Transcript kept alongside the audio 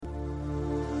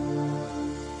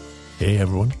Hey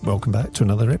everyone, welcome back to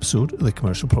another episode of the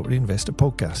Commercial Property Investor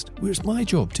Podcast, where it's my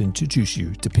job to introduce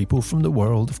you to people from the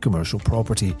world of commercial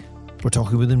property. We're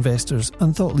talking with investors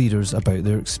and thought leaders about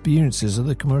their experiences of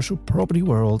the commercial property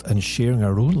world and sharing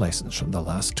our own lessons from the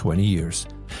last 20 years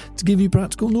to give you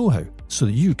practical know-how so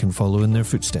that you can follow in their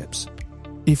footsteps.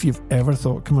 If you've ever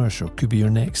thought commercial could be your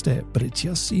next step, but it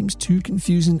just seems too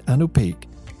confusing and opaque,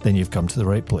 then you've come to the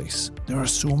right place. There are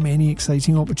so many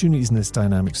exciting opportunities in this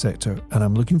dynamic sector, and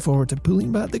I'm looking forward to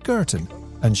pulling back the curtain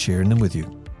and sharing them with you.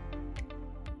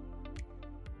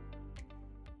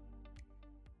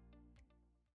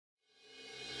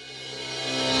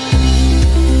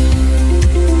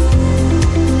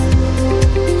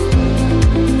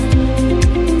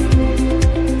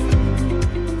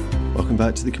 Welcome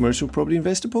back to the Commercial Property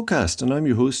Investor Podcast, and I'm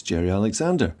your host, Jerry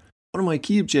Alexander. One of my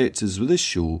key objectives with this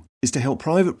show is to help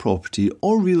private property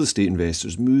or real estate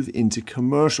investors move into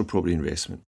commercial property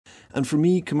investment. And for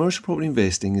me, commercial property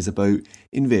investing is about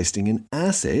investing in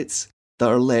assets that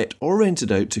are let or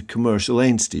rented out to commercial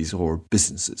entities or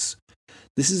businesses.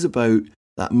 This is about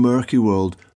that murky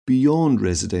world beyond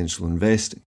residential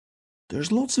investing.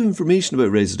 There's lots of information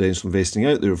about residential investing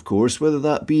out there, of course, whether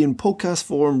that be in podcast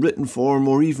form, written form,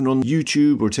 or even on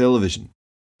YouTube or television.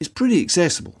 It's pretty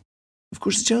accessible. Of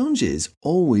course, the challenge is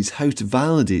always how to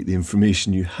validate the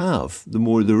information you have. The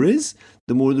more there is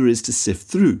to sift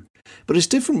through. But it's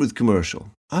different with commercial.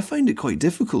 I find it quite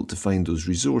difficult to find those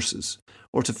resources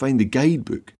or to find the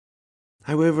guidebook.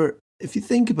 However, if you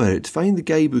think about it, to find the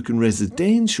guidebook in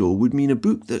residential would mean a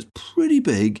book that's pretty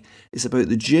big. It's about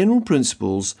the general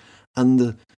principles and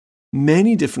the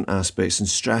many different aspects and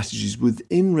strategies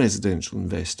within residential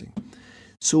investing.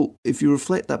 So if you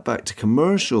reflect that back to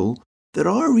commercial, there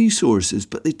are resources,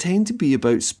 but they tend to be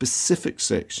about specific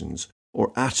sections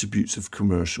or attributes of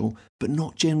commercial, but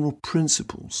not general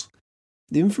principles.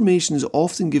 The information is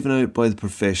often given out by the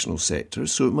professional sector,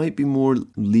 so it might be more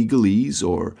legalese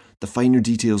or the finer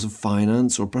details of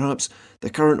finance or perhaps the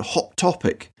current hot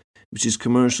topic, which is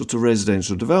commercial to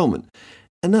residential development.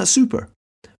 And that's super,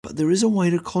 but there is a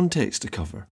wider context to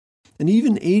cover. And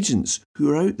even agents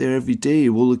who are out there every day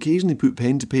will occasionally put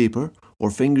pen to paper or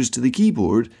fingers to the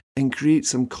keyboard and create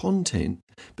some content.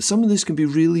 But some of this can be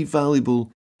really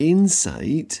valuable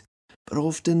insight, but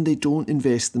often they don't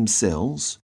invest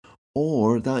themselves,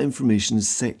 or that information is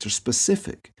sector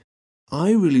specific.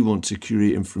 I really want to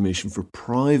curate information for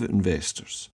private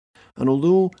investors. And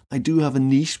although I do have a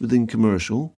niche within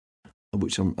commercial,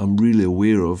 which I'm really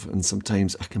aware of, and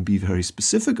sometimes I can be very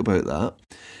specific about that,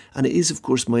 and it is of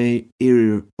course my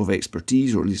area of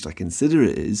expertise, or at least I consider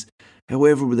it is.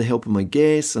 However, with the help of my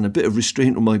guests and a bit of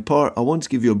restraint on my part, I want to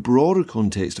give you a broader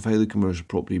context of how the commercial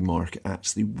property market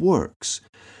actually works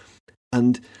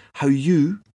and how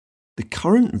you, the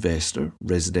current investor,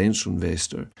 residential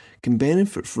investor, can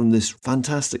benefit from this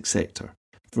fantastic sector,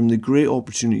 from the great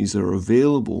opportunities that are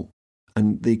available,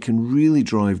 and they can really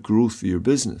drive growth for your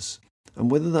business.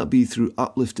 And whether that be through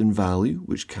uplift in value,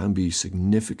 which can be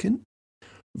significant,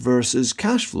 versus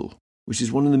cash flow, which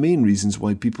is one of the main reasons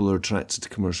why people are attracted to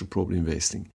commercial property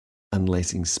investing and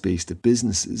letting space to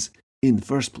businesses in the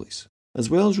first place. As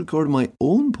well as recording my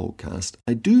own podcast,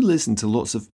 I do listen to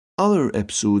lots of other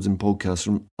episodes and podcasts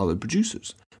from other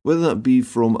producers, whether that be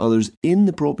from others in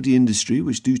the property industry,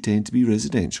 which do tend to be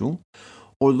residential,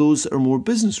 or those that are more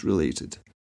business related.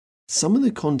 Some of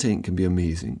the content can be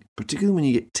amazing, particularly when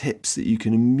you get tips that you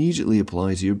can immediately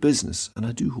apply to your business. And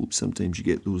I do hope sometimes you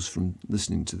get those from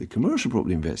listening to the Commercial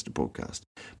Property Investor Podcast.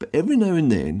 But every now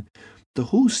and then, the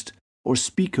host or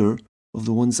speaker of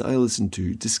the ones that I listen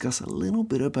to discuss a little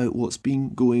bit about what's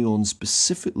been going on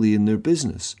specifically in their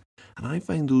business. And I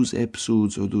find those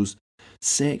episodes or those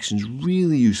sections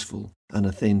really useful and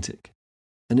authentic.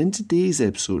 And in today's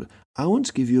episode, I want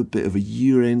to give you a bit of a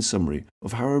year-end summary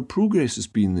of how our progress has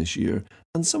been this year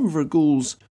and some of our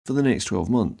goals for the next 12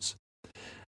 months.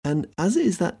 And as it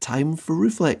is that time for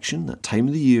reflection, that time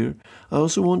of the year, I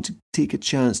also want to take a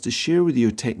chance to share with you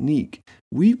a technique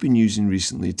we've been using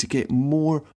recently to get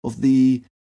more of the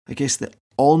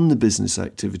on the business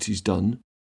activities done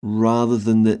rather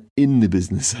than the in the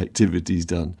business activities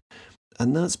done.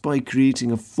 And that's by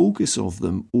creating a focus of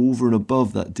them over and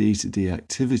above that day-to-day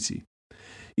activity.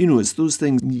 You know, it's those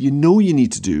things you know you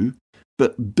need to do,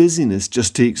 but busyness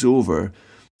just takes over.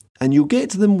 And you'll get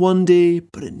to them one day,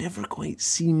 but it never quite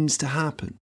seems to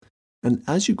happen. And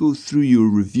as you go through your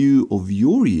review of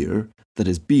your year that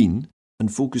has been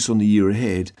and focus on the year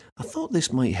ahead, I thought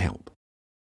this might help.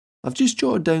 I've just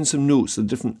jotted down some notes of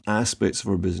different aspects of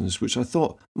our business, which I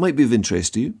thought might be of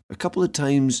interest to you. A couple of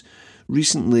times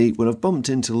recently, when I've bumped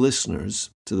into listeners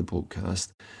to the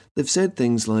podcast, they've said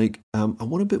things like, I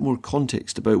want a bit more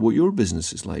context about what your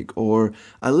business is like, or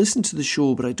I listen to the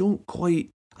show, but I don't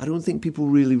think people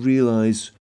really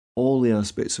realise all the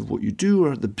aspects of what you do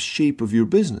or the shape of your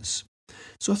business.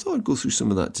 So I thought I'd go through some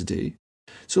of that today.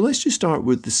 So let's just start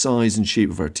with the size and shape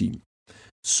of our team.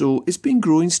 So it's been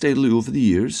growing steadily over the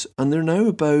years, and there are now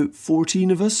about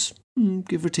 14 of us,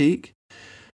 give or take,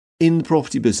 in the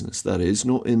property business, that is,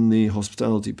 not in the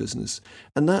hospitality business.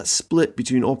 And that's split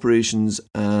between operations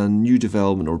and new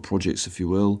development or projects, if you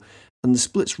will. And the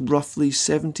split's roughly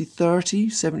 70-30,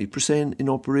 70% in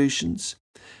operations.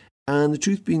 And the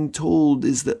truth being told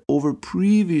is that over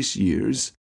previous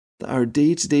years, that our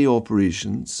day-to-day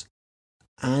operations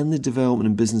and the development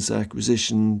and business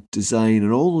acquisition, design,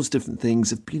 and all those different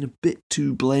things have been a bit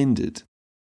too blended.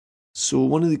 So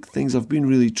one of the things I've been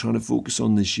really trying to focus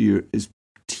on this year is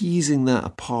teasing that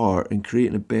apart and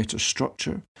creating a better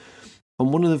structure.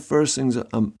 And one of the first things that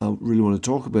I really want to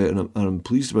talk about and I'm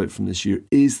pleased about from this year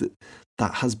is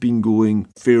that has been going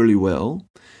fairly well.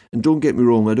 And don't get me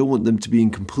wrong, I don't want them to be in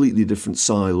completely different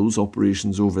silos,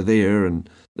 operations over there and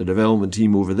the development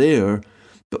team over there.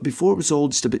 But before it was all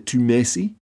just a bit too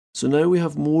messy. So now we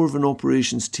have more of an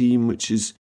operations team, which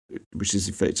is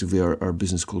effectively our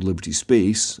business called Liberty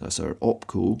Space. That's our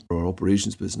OpCo, or our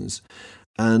operations business.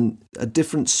 And a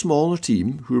different smaller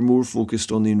team who are more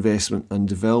focused on the investment and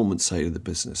development side of the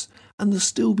business. And there'll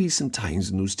still be some times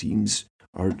when those teams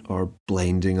are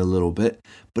blending a little bit.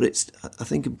 But it's, I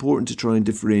think, important to try and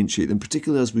differentiate them,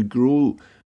 particularly as we grow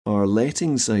our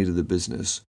letting side of the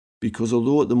business. Because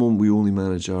although at the moment we only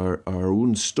manage our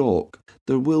own stock,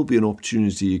 there will be an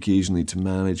opportunity occasionally to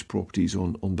manage properties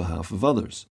on behalf of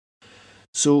others.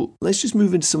 So let's just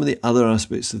move into some of the other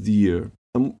aspects of the year.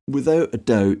 And without a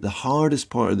doubt, the hardest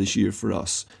part of this year for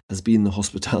us has been the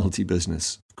hospitality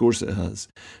business. Of course it has.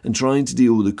 And trying to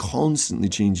deal with a constantly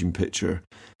changing picture.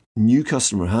 New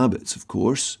customer habits, of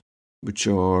course, which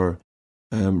are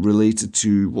related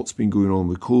to what's been going on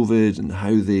with COVID and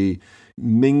how they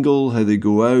mingle, how they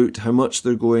go out, how much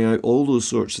they're going out, all those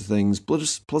sorts of things.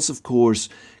 Plus, of course,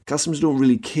 customers don't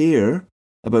really care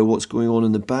about what's going on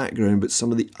in the background, but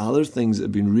some of the other things that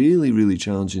have been really, really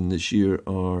challenging this year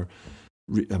are,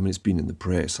 it's been in the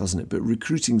press, hasn't it? But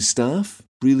recruiting staff,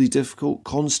 really difficult.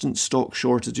 Constant stock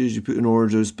shortages. You put in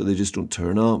orders, but they just don't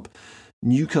turn up.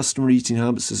 New customer eating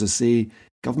habits, as I say,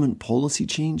 government policy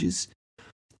changes,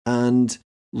 and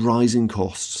rising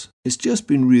costs. It's just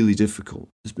been really difficult.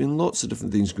 There's been lots of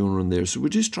different things going on there. So we're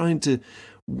just trying to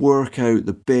work out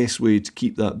the best way to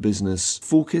keep that business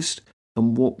focused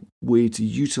and what way to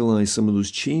utilise some of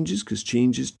those changes, because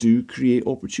changes do create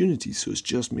opportunities. So it's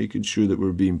just making sure that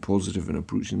we're being positive and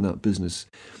approaching that business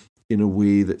in a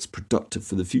way that's productive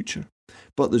for the future.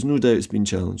 But there's no doubt it's been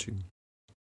challenging.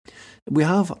 We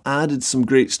have added some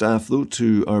great staff, though,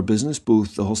 to our business,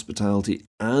 both the hospitality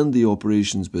and the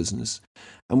operations business.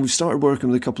 And we've started working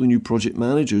with a couple of new project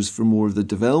managers for more of the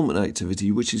development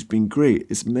activity, which has been great.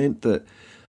 It's meant that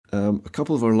a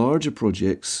couple of our larger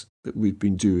projects that we've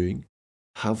been doing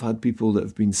have had people that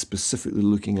have been specifically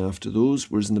looking after those,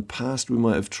 whereas in the past we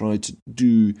might have tried to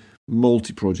do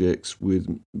multi-projects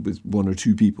with one or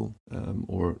two people,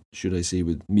 or should I say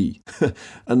with me.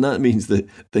 And that means that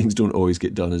things don't always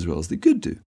get done as well as they could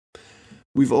do.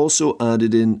 We've also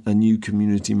added in a new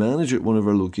community manager at one of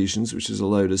our locations, which has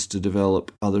allowed us to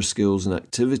develop other skills and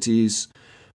activities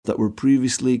that were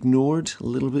previously ignored a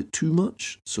little bit too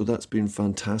much. So that's been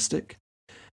fantastic.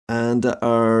 And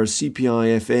our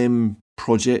CPI-FM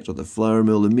project, or the flour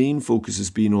mill, the main focus has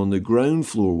been on the ground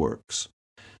floor works.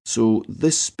 So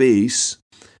this space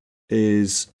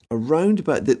is around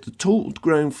about, the total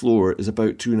ground floor is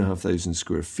about 2,500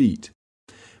 square feet.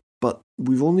 But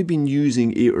we've only been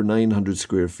using 800 or 900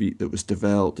 square feet that was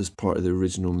developed as part of the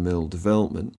original mill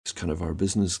development. It's kind of our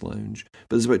business lounge.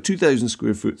 But there's about 2,000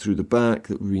 square foot through the back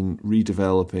that we've been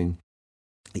redeveloping.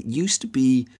 It used to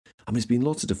be, it's been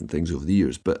lots of different things over the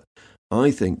years, but I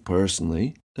think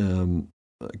personally,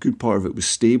 a good part of it was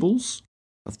stables.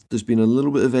 There's been a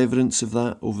little bit of evidence of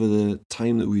that over the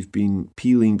time that we've been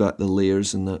peeling back the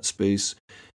layers in that space.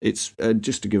 It's,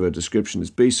 just to give a description,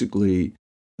 it's basically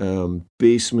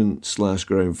basement /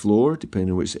 ground floor,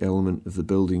 depending on which element of the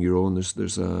building you're on.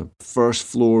 There's a first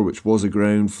floor, which was a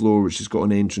ground floor, which has got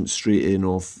an entrance straight in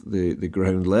off the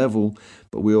ground level.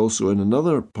 But we also, in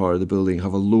another part of the building,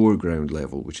 have a lower ground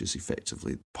level, which is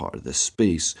effectively part of this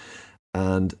space.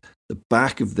 And the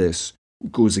back of this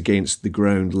goes against the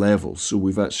ground level. So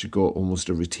we've actually got almost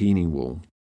a retaining wall.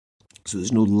 So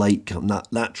there's no light,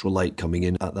 natural light coming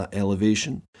in at that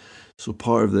elevation. So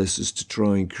part of this is to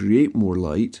try and create more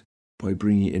light by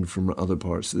bringing it in from other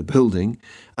parts of the building,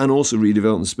 and also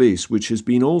redeveloping the space, which has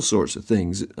been all sorts of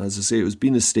things. As I say, it has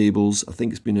been a stables, I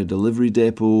think it's been a delivery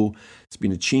depot, it's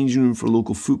been a changing room for a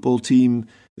local football team,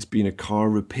 it's been a car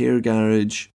repair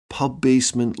garage, pub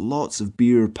basement, lots of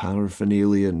beer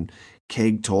paraphernalia and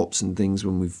keg tops and things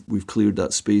when we've cleared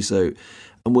that space out.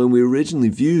 And when we originally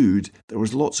viewed, there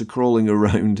was lots of crawling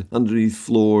around underneath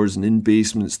floors and in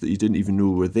basements that you didn't even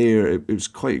know were there. It was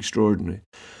quite extraordinary.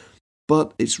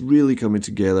 But it's really coming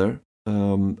together.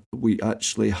 We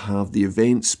actually have the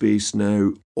event space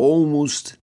now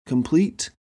almost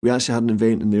complete. We actually had an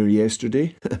event in there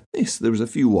yesterday. Yes, there was a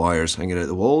few wires hanging out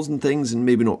the walls and things, and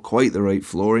maybe not quite the right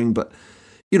flooring, but,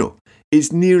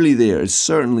 it's nearly there. It's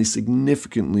certainly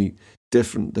significantly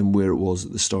different than where it was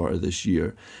at the start of this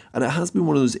year. And it has been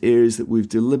one of those areas that we've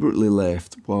deliberately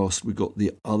left whilst we got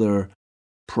the other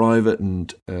private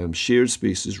and shared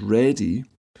spaces ready.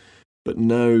 But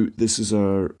now this is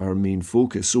our main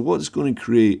focus. So what it's going to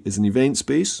create is an event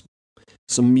space,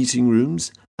 some meeting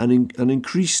rooms, and an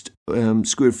increased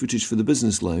square footage for the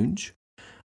business lounge.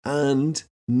 And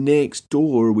next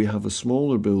door, we have a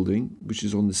smaller building, which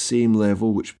is on the same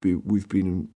level, which we've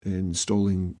been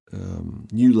installing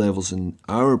new levels in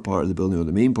our part of the building, or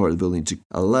the main part of the building, to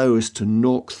allow us to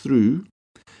knock through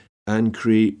and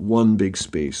create one big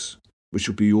space, which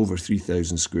will be over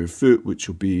 3,000 square foot, which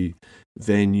will be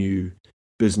venue,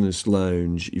 business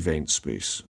lounge, event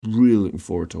space. Really looking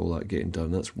forward to all that getting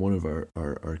done. That's one of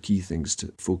our key things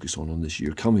to focus on this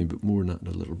year coming, but more on that in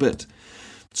a little bit.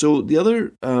 So the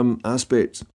other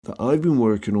aspect that I've been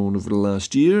working on over the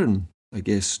last year, and I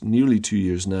guess nearly 2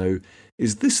 years now,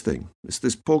 is this thing. It's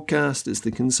this podcast, it's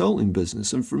the consulting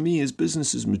business. And for me, as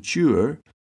businesses mature,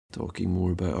 talking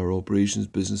more about our operations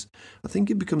business, I think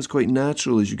it becomes quite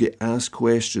natural as you get asked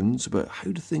questions about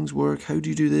how do things work, how do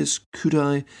you do this, could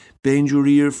I bend your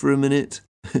ear for a minute,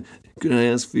 could I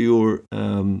ask for your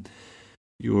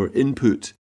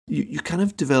input. You kind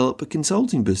of develop a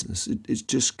consulting business. It's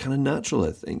just kind of natural,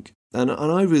 I think. And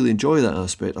I really enjoy that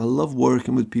aspect. I love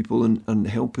working with people and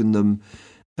helping them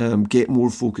get more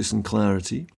focus and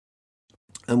clarity.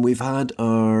 And we've had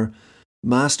our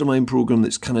mastermind program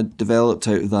that's kind of developed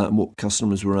out of that and what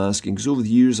customers were asking. Because over the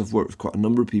years, I've worked with quite a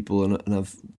number of people and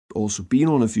I've also been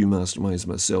on a few masterminds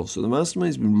myself. So the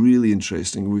mastermind's been really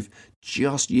interesting. We've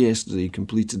just yesterday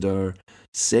completed our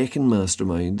second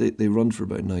mastermind. They run for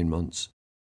about 9 months.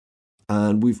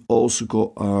 And we've also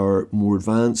got our more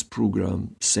advanced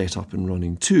program set up and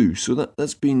running too. So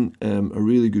that's been a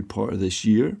really good part of this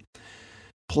year.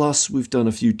 Plus, we've done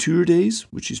a few tour days,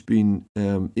 which has been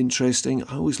interesting.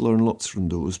 I always learn lots from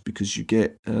those because you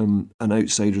get an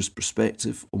outsider's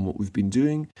perspective on what we've been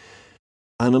doing.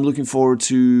 And I'm looking forward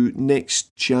to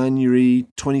next January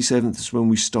 27th is when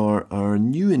we start our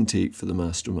new intake for the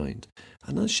Mastermind.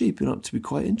 And that's shaping up to be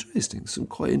quite interesting. Some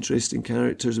quite interesting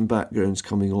characters and backgrounds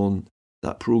coming on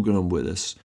that program with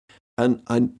us. And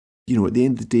at the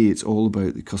end of the day, it's all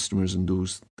about the customers and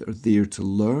those that are there to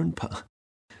learn. But,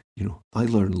 I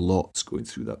learn lots going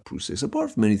through that process.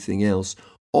 Apart from anything else,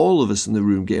 all of us in the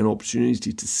room get an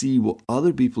opportunity to see what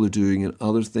other people are doing and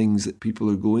other things that people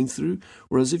are going through.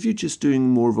 Whereas if you're just doing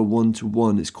more of a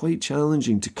one-to-one, it's quite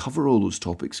challenging to cover all those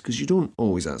topics because you don't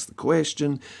always ask the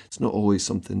question. It's not always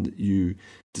something that you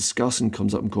discuss and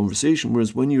comes up in conversation.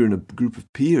 Whereas when you're in a group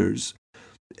of peers,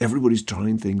 everybody's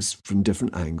trying things from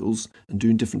different angles and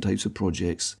doing different types of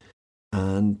projects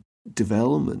and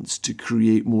developments to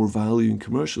create more value in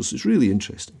commercials. So it's really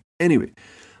interesting. Anyway,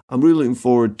 I'm really looking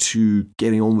forward to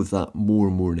getting on with that more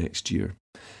and more next year.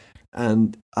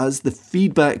 And as the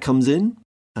feedback comes in,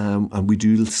 and we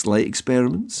do slight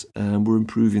experiments, we're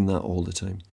improving that all the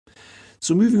time.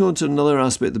 So moving on to another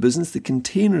aspect of the business, the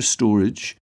container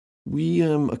storage. We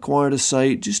acquired a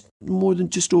site just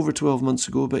over 12 months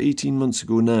ago, about 18 months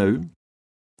ago now.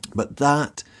 But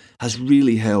that has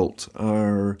really helped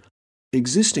our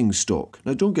existing stock.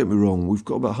 Now, don't get me wrong, we've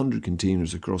got about 100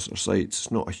 containers across our sites.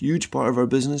 It's not a huge part of our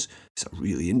business. It's a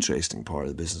really interesting part of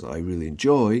the business that I really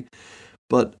enjoy.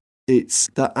 But it's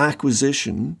that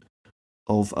acquisition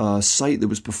of a site that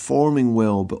was performing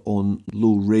well but on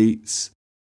low rates.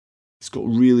 It's got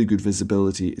really good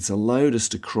visibility. It's allowed us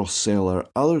to cross-sell our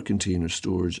other container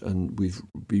storage, and we've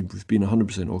been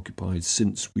 100% occupied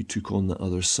since we took on that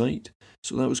other site.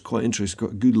 So that was quite interesting.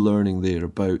 Got good learning there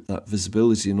about that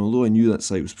visibility. And although I knew that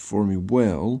site was performing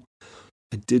well,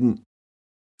 I didn't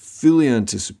fully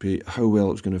anticipate how well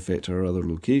it was going to affect our other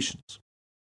locations.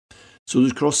 So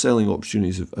those cross-selling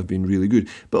opportunities have been really good.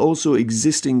 But also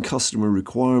existing customer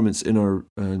requirements in our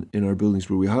buildings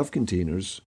where we have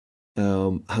containers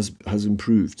has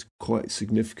improved quite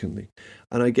significantly.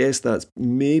 And I guess that's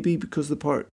maybe because the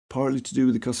partly to do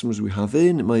with the customers we have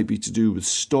in. It might be to do with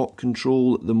stock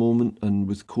control at the moment and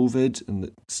with COVID, and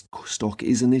that stock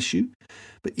is an issue.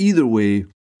 But either way,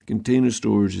 container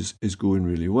storage is going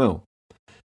really well.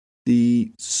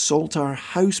 The Saltire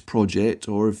House project,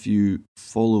 or if you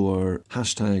follow our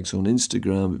hashtags on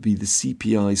Instagram, it would be the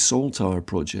CPI Saltire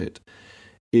project,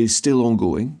 is still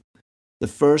ongoing. The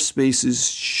first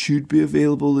spaces should be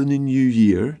available in the new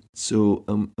year, so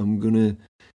I'm going to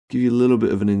give you a little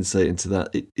bit of an insight into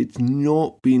that. It's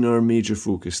not been our major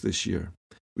focus this year,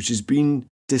 which has been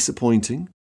disappointing,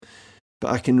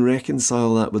 but I can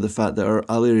reconcile that with the fact that our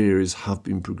other areas have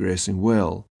been progressing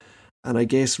well. And I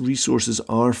guess resources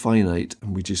are finite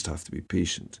and we just have to be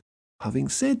patient. Having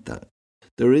said that,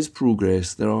 there is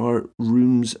progress. There are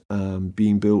rooms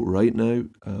being built right now.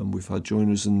 We've had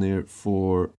joiners in there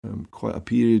for quite a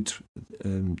period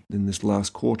in this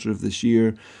last quarter of this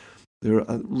year. There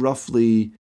are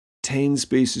roughly 10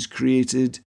 spaces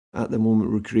created. At the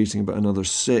moment, we're creating about another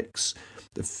 6.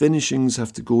 The finishings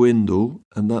have to go in though,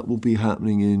 and that will be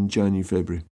happening in January,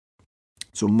 February.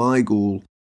 So my goal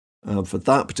for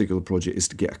that particular project is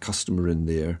to get a customer in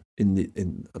there,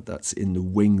 that's in the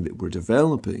wing that we're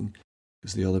developing,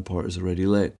 because the other part is already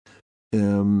let,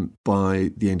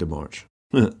 by the end of March.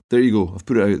 There you go, I've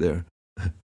put it out there.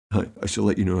 I shall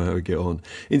let you know how I get on.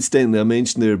 Incidentally, I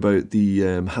mentioned there about the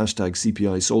hashtag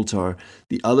CPI Saltire.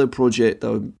 The other project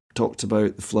that I talked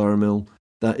about, the flour mill,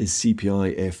 that is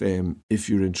CPI FM, if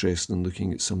you're interested in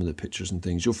looking at some of the pictures and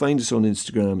things. You'll find us on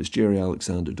Instagram. It's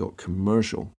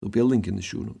jerryalexander.commercial. There'll be a link in the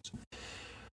show notes.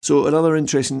 So another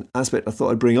interesting aspect I thought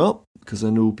I'd bring up, because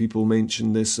I know people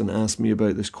mention this and ask me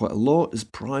about this quite a lot, is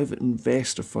private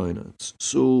investor finance.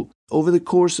 So over the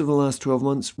course of the last 12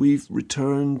 months, we've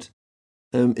returned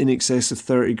in excess of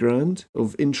 30 grand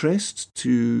of interest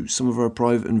to some of our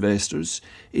private investors.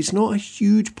 It's not a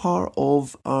huge part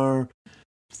of our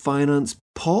finance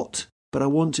pot, but I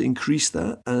want to increase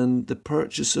that, and the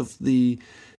purchase of the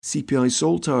CPI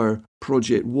Saltire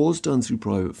project was done through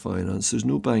private finance. There's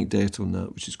no bank debt on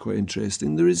that, which is quite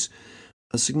interesting. There is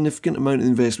a significant amount of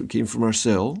investment came from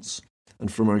ourselves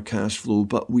and from our cash flow,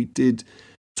 but we did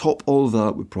top all of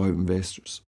that with private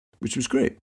investors, which was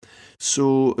great.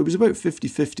 So it was about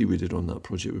 50-50 we did on that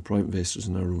project with private investors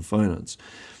and our own finance.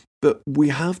 But we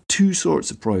have two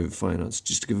sorts of private finance.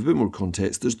 Just to give a bit more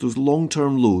context, there's those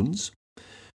long-term loans,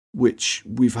 which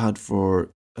we've had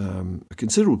for a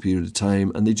considerable period of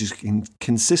time, and they just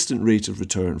consistent rate of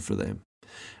return for them.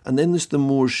 And then there's the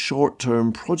more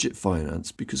short-term project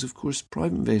finance, because of course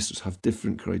private investors have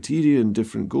different criteria and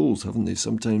different goals, haven't they?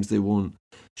 Sometimes they want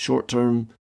short-term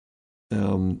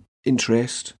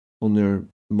interest on their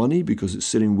money because it's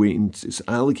sitting waiting, it's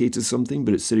allocated something,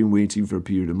 but it's sitting waiting for a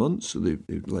period of months, so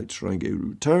they'd like to try and get a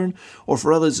return. Or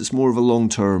for others, it's more of a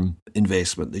long-term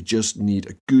investment. They just need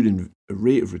a good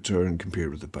rate of return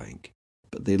compared with the bank.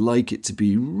 But they like it to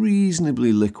be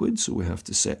reasonably liquid, so we have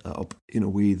to set that up in a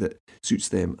way that suits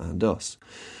them and us.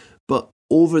 But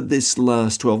over this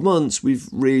last 12 months, we've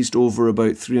raised over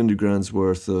about 300 grand's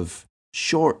worth of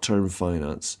short-term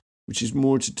finance, which is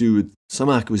more to do with some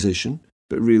acquisition,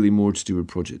 but really more to do with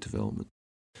project development.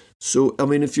 So, I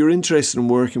mean, if you're interested in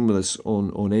working with us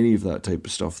on any of that type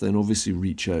of stuff, then obviously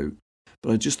reach out.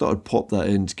 But I just thought I'd pop that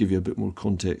in to give you a bit more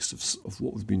context of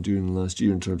what we've been doing in the last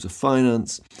year in terms of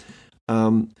finance.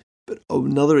 But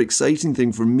another exciting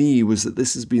thing for me was that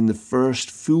this has been the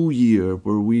first full year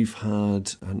where we've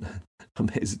had, and I'm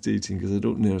hesitating because I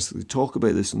don't necessarily talk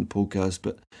about this on the podcast,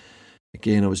 but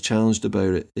again, I was challenged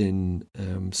about it in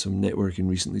some networking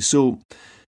recently. So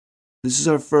this is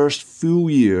our first full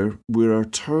year where our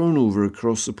turnover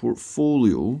across the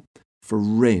portfolio for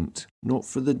rent, not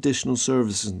for the additional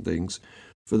services and things,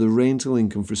 for the rental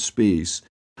income for space,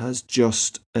 has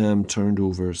just turned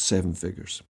over 7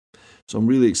 figures. So I'm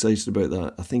really excited about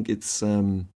that. I think it's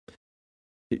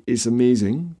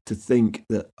amazing to think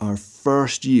that our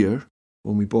first year,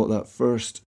 when we bought that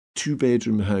first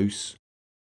 2-bedroom house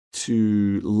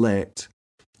to let,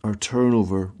 our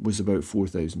turnover was about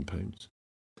 £4,000.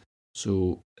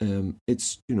 So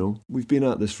it's, we've been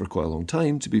at this for quite a long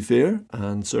time, to be fair,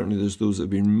 and certainly there's those that have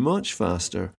been much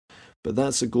faster, but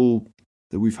that's a goal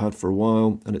that we've had for a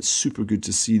while, and it's super good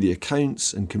to see the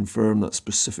accounts and confirm that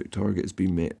specific target has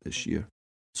been met this year.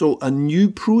 So a new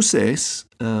process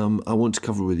I want to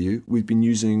cover with you, we've been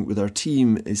using with our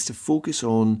team, is to focus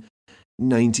on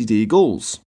 90-day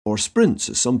goals, or sprints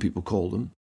as some people call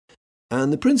them.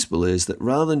 And the principle is that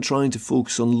rather than trying to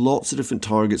focus on lots of different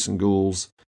targets and goals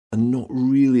and not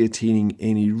really attaining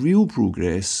any real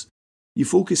progress, you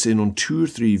focus in on 2 or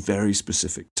 3 very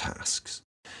specific tasks.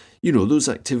 those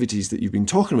activities that you've been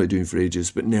talking about doing for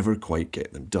ages but never quite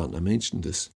get them done. I mentioned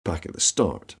this back at the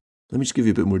start. Let me just give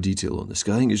you a bit more detail on this,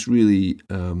 because I think it's really,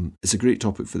 it's a great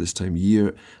topic for this time of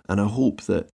year, and I hope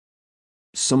that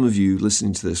some of you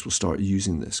listening to this will start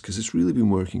using this, because it's really been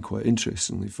working quite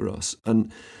interestingly for us. And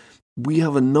we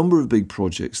have a number of big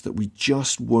projects that we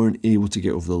just weren't able to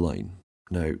get over the line.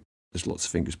 Now, there's lots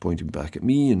of fingers pointing back at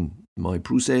me and my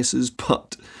processes,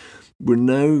 but we're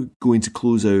now going to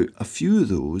close out a few of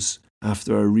those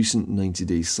after our recent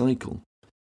 90-day cycle.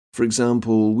 For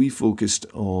example, we focused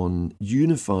on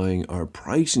unifying our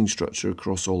pricing structure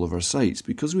across all of our sites.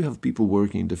 Because we have people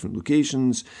working in different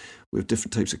locations, we have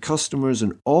different types of customers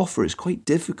and offer, it's quite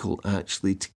difficult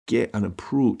actually to get an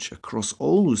approach across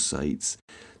all those sites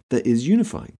that is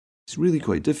unified. It's really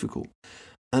quite difficult.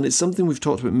 And it's something we've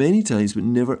talked about many times but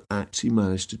never actually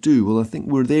managed to do. Well, I think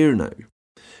we're there now.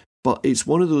 But it's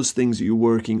one of those things that you're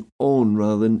working on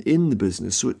rather than in the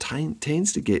business, so it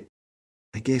tends to get,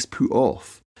 I guess, put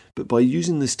off. But by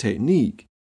using this technique,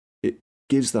 it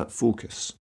gives that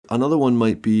focus. Another one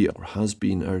might be, or has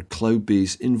been, our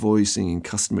cloud-based invoicing and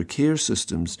customer care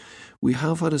systems. We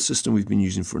have had a system we've been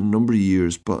using for a number of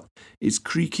years, but it's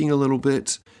creaking a little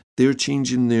bit. They're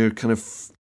changing their kind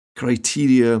of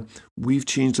criteria. We've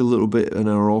changed a little bit in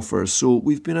our offer. So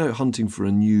we've been out hunting for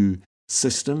a new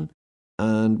system.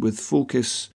 And with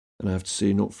focus, and I have to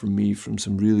say, not from me, from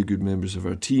some really good members of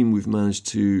our team, we've managed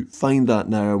to find that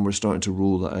now, and we're starting to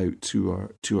roll that out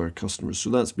to our customers.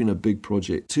 So that's been a big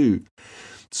project too.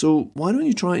 So why don't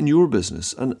you try it in your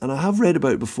business? And I have read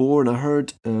about it before, and I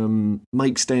heard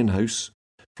Mike Stenhouse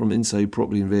from Inside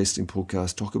Property Investing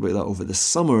podcast talk about that over the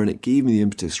summer, and it gave me the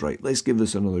impetus, right, let's give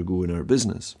this another go in our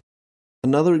business.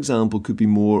 Another example could be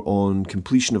more on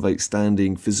completion of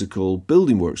outstanding physical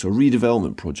building works or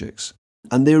redevelopment projects.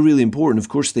 And they're really important, of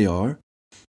course they are.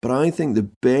 But I think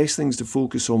the best things to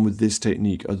focus on with this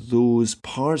technique are those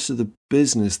parts of the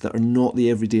business that are not the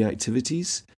everyday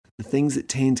activities, the things that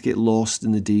tend to get lost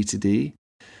in the day-to-day.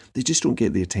 They just don't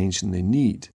get the attention they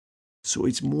need. So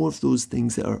it's more of those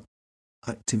things that are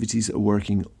activities that are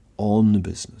working on the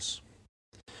business.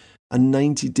 A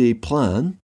 90-day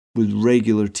plan with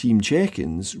regular team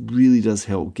check-ins really does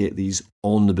help get these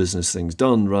on the business things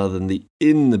done rather than the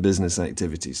in the business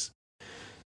activities.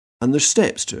 And there's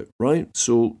steps to it, right?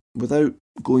 So without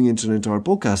going into an entire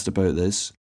podcast about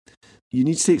this, you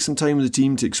need to take some time with the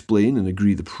team to explain and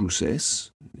agree the process.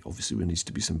 Obviously, there needs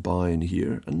to be some buy-in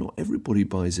here, and not everybody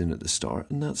buys in at the start,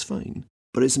 and that's fine.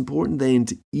 But it's important then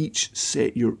to each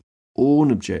set your own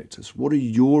objectives. What are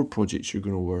your projects you're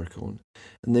going to work on?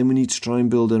 And then we need to try and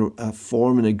build a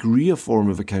form and agree a form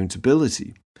of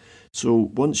accountability. So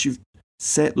once you've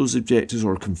set those objectives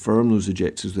or confirm those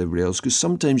objectives with everybody else, because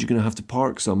sometimes you're going to have to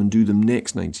park some and do them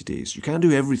next 90 days. You can't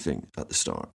do everything at the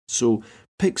start. So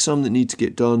pick some that need to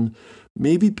get done.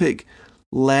 Maybe pick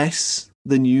less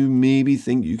than you maybe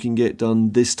think you can get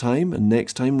done this time, and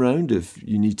next time round, if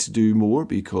you need to do more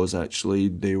because actually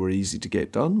they were easy to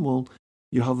get done, well,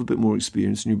 you have a bit more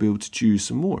experience and you'll be able to choose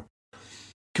some more.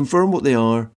 Confirm what they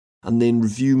are and then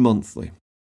review monthly.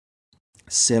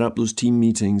 Set up those team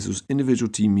meetings, those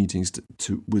individual team meetings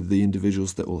with the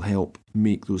individuals that will help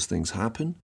make those things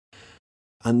happen,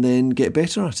 and then get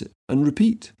better at it and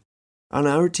repeat. And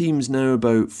our team's now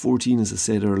about 14, as I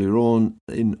said earlier on,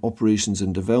 in operations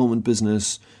and development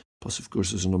business, plus of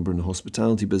course there's a number in the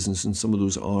hospitality business, and some of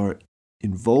those are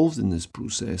involved in this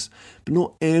process, but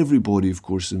not everybody of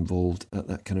course is involved at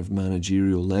that kind of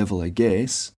managerial level, I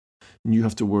guess. And you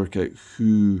have to work out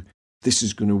who this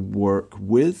is going to work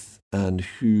with and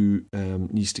who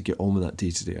needs to get on with that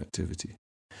day-to-day activity.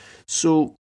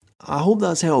 So I hope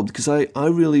that's helped, because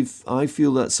I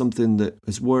feel that's something that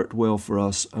has worked well for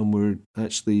us, and we're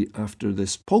actually, after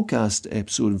this podcast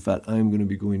episode, in fact, I'm going to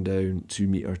be going down to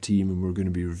meet our team, and we're going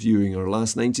to be reviewing our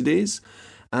last 90 days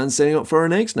and setting up for our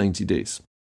next 90 days.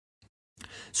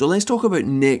 So let's talk about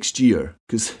next year,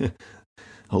 because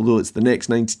although it's the next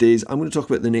 90 days, I'm going to talk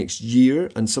about the next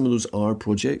year, and some of those are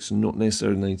projects and not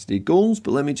necessarily 90-day goals,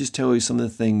 but let me just tell you some of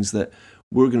the things that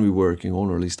we're going to be working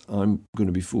on, or at least I'm going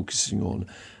to be focusing on.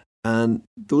 And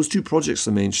those two projects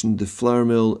I mentioned, the Flour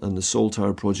Mill and the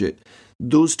Saltire project,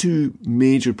 those two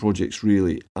major projects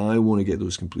really, I want to get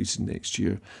those completed next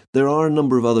year. There are a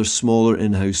number of other smaller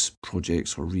in-house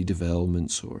projects or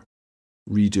redevelopments or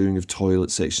redoing of toilet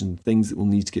section, things that will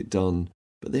need to get done,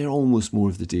 but they're almost more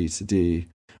of the day-to-day.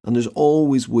 And there's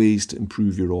always ways to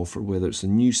improve your offer, whether it's a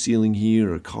new ceiling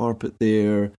here, a carpet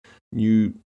there,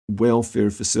 new welfare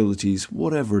facilities,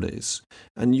 whatever it is.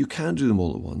 And you can't do them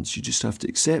all at once. You just have to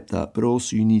accept that, but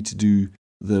also you need to do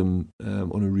them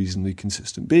on a reasonably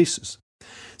consistent basis.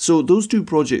 So those two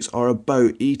projects are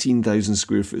about 18,000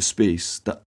 square foot space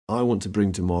that I want to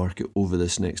bring to market over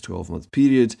this next 12-month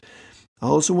period. I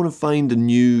also want to find a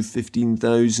new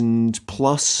 15,000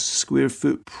 plus square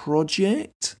foot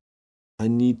project. I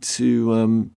need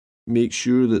to make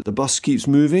sure that the bus keeps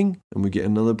moving and we get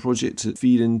another project to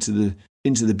feed into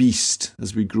the beast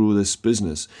as we grow this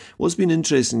business. What's been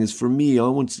interesting is, for me, I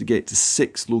wanted to get to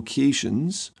 6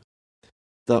 locations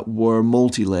that were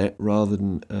multi-let rather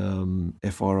than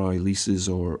FRI leases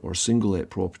or single-let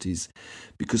properties,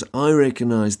 because I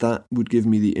recognised that would give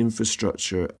me the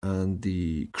infrastructure and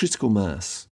the critical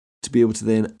mass to be able to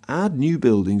then add new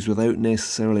buildings without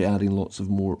necessarily adding lots of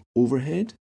more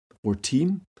overhead or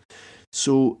team.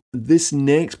 So this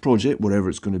next project, whatever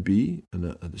it's going to be, and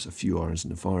there's a few irons in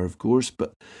the fire, of course,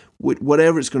 but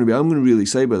whatever it's going to be, I'm going to really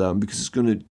excited about that because it's going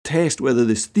to test whether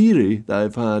this theory that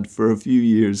I've had for a few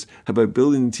years about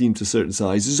building the team to a certain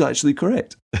size is actually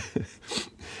correct.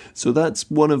 So that's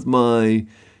one of my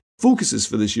focuses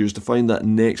for this year, is to find that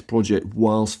next project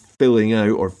whilst filling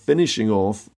out or finishing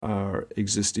off our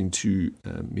existing 2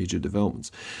 major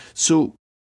developments. So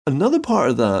another part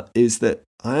of that is that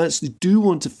I actually do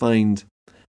want to find,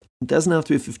 it doesn't have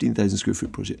to be a 15,000 square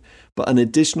foot project, but an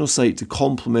additional site to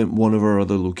complement one of our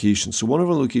other locations. So one of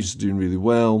our locations is doing really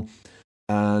well,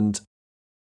 and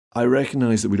I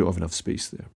recognise that we don't have enough space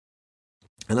there.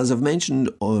 And as I've mentioned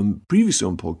previously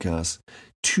on podcasts,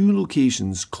 2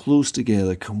 locations close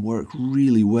together can work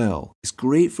really well. It's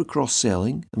great for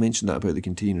cross-selling. I mentioned that about the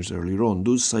containers earlier on.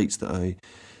 Those sites that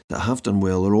have done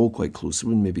well are all quite close. They're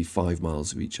within maybe 5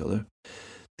 miles of each other.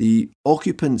 The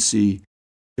occupancy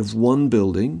of one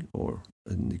building, or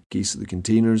in the case of the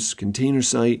container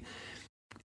site,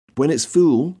 when it's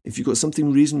full, if you've got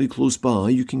something reasonably close by,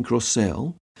 you can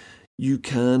cross-sell. You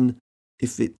can,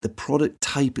 if the product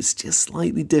type is just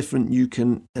slightly different, you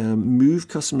can move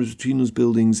customers between those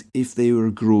buildings if they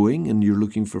are growing and you're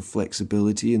looking for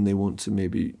flexibility and they want to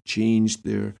maybe change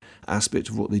their aspect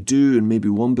of what they do, and maybe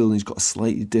one building's got a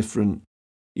slightly different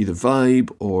either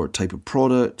vibe or type of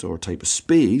product or type of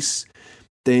space,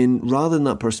 then rather than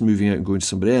that person moving out and going to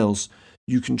somebody else,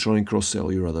 you can try and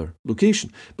cross-sell your other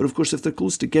location. But of course, if they're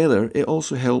close together, it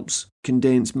also helps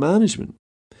condense management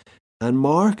and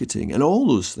marketing and all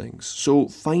those things. So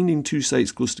finding 2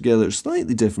 sites close together,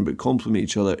 slightly different but complement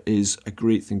each other, is a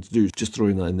great thing to do. Just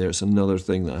throwing that in there, it's another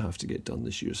thing that I have to get done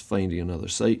this year, is finding another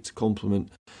site to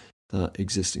complement that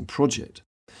existing project.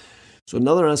 So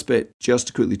another aspect, just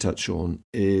to quickly touch on,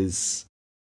 is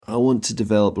I want to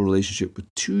develop a relationship with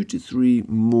 2 to 3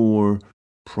 more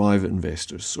private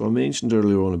investors. So I mentioned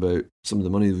earlier on about some of the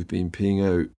money that we've been paying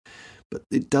out, but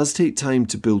it does take time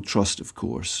to build trust, of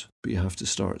course, but you have to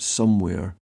start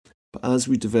somewhere. But as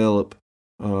we develop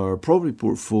our property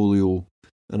portfolio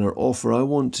and our offer, I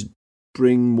want to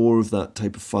bring more of that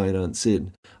type of finance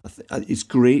in. It's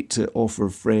great to offer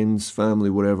friends, family,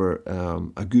 whatever,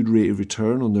 a good rate of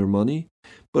return on their money,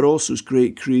 but also it's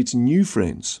great creating new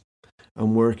friends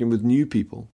and working with new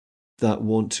people that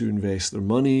want to invest their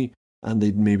money and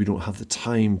they maybe don't have the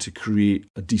time to create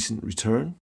a decent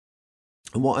return.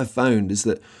 And what I've found is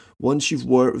that once you've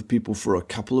worked with people for a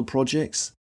couple of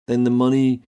projects, then the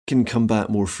money can come back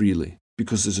more freely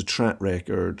because there's a track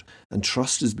record and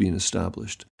trust is being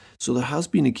established. So there has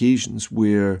been occasions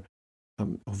where,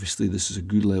 obviously this is a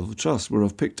good level of trust, where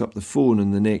I've picked up the phone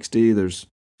and the next day there's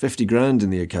 50 grand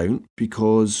in the account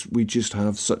because we just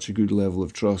have such a good level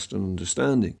of trust and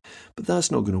understanding. But that's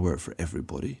not going to work for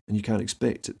everybody, and you can't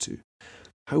expect it to.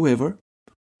 However,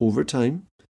 over time,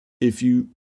 if you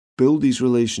build these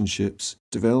relationships,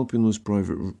 developing those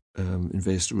private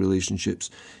investor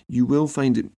relationships, you will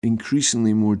find it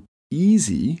increasingly more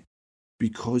easy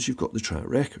because you've got the track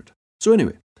record. So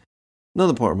anyway,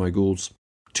 another part of my goals,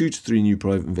 2 to 3 new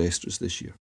private investors this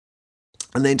year.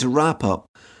 And then to wrap up,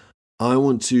 I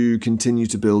want to continue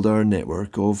to build our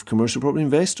network of commercial property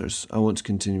investors. I want to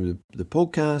continue the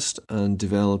podcast and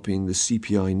developing the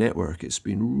CPI network. It's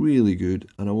been really good,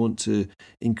 and I want to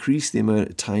increase the amount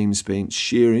of time spent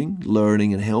sharing,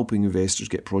 learning, and helping investors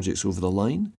get projects over the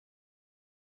line,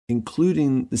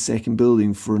 including the second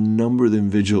building for a number of the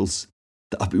individuals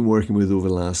that I've been working with over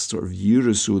the last sort of year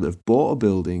or so that have bought a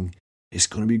building. It's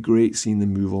going to be great seeing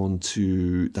them move on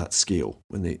to that scale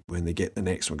when they get the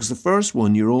next one. Because the first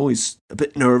one, you're always a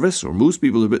bit nervous, or most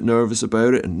people are a bit nervous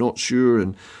about it and not sure,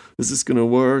 and is this going to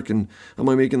work, and am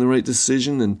I making the right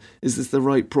decision, and is this the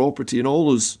right property, and all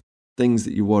those things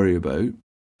that you worry about.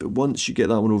 But once you get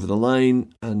that one over the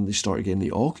line and they start getting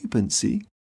the occupancy,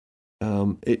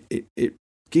 it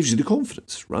gives you the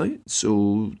confidence, right?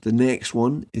 So the next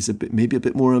one is maybe a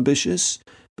bit more ambitious,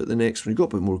 but the next one, you've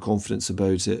got a bit more confidence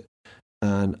about it.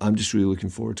 And I'm just really looking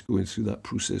forward to going through that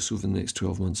process over the next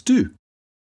 12 months too.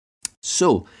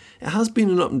 So it has been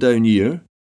an up and down year,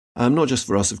 not just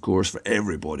for us, of course, for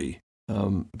everybody.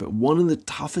 But one of the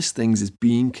toughest things is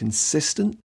being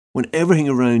consistent when everything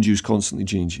around you is constantly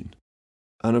changing.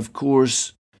 And of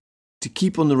course, to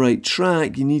keep on the right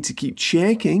track, you need to keep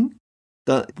checking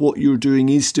that what you're doing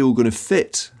is still going to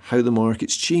fit how the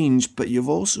market's changed, but you've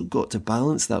also got to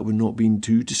balance that with not being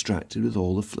too distracted with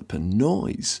all the flipping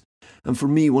noise. And for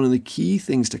me, one of the key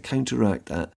things to counteract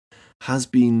that has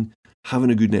been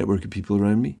having a good network of people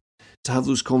around me, to have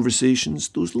those conversations,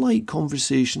 those light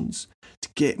conversations, to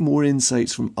get more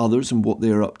insights from others and what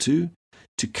they're up to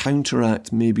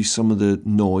counteract maybe some of the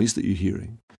noise that you're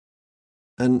hearing.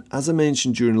 And as I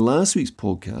mentioned during last week's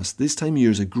podcast, this time of year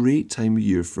is a great time of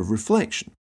year for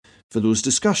reflection, for those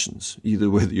discussions, either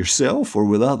with yourself or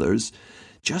with others,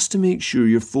 just to make sure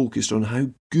you're focused on how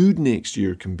good next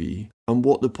year can be and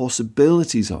what the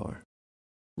possibilities are,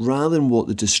 rather than what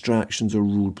the distractions or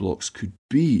roadblocks could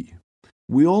be.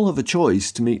 We all have a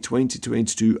choice to make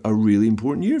 2022 a really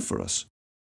important year for us,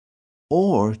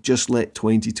 or just let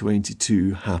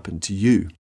 2022 happen to you.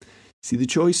 See, the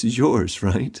choice is yours,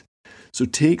 right? So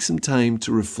take some time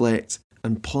to reflect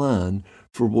and plan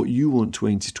for what you want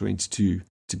 2022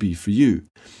 to be for you.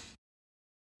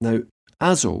 Now,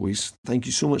 as always, thank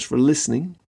you so much for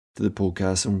listening to the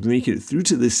podcast and making it through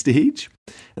to this stage.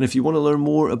 And if you want to learn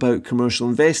more about commercial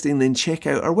investing, then check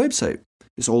out our website.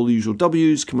 It's all the usual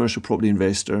W's,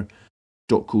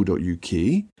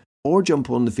 commercialpropertyinvestor.co.uk, or jump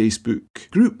on the Facebook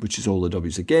group, which is all the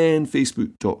W's again,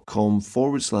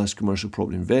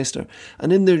 facebook.com/commercialpropertyinvestor.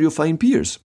 And in there you'll find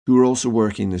peers who are also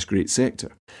working in this great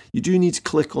sector. You do need to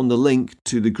click on the link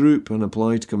to the group and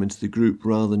apply to come into the group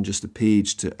rather than just a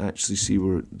page to actually see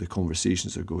where the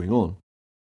conversations are going on.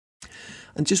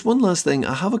 And just one last thing,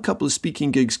 I have a couple of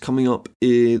speaking gigs coming up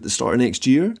at the start of next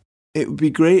year. It would be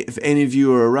great if any of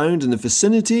you are around in the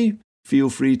vicinity.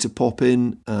 Feel free to pop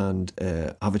in and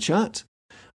have a chat.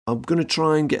 I'm going to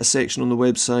try and get a section on the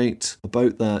website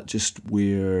about that, just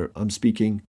where I'm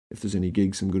speaking. If there's any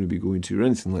gigs I'm going to be going to or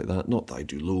anything like that. Not that I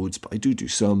do loads, but I do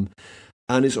some.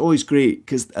 And it's always great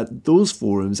because at those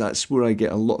forums, that's where I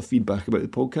get a lot of feedback about the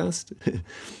podcast.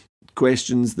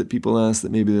 Questions that people ask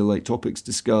that maybe they like topics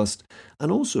discussed.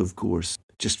 And also, of course,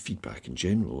 just feedback in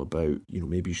general about,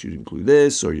 maybe you should include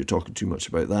this or you're talking too much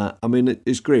about that. I mean,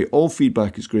 it's great. All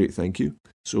feedback is great. Thank you.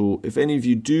 So if any of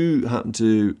you do happen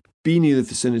to be near the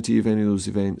vicinity of any of those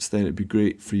events, then it'd be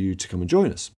great for you to come and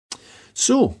join us.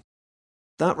 So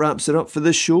that wraps it up for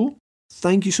this show.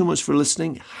 Thank you so much for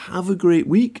listening. Have a great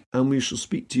week, and we shall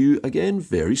speak to you again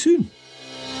very soon.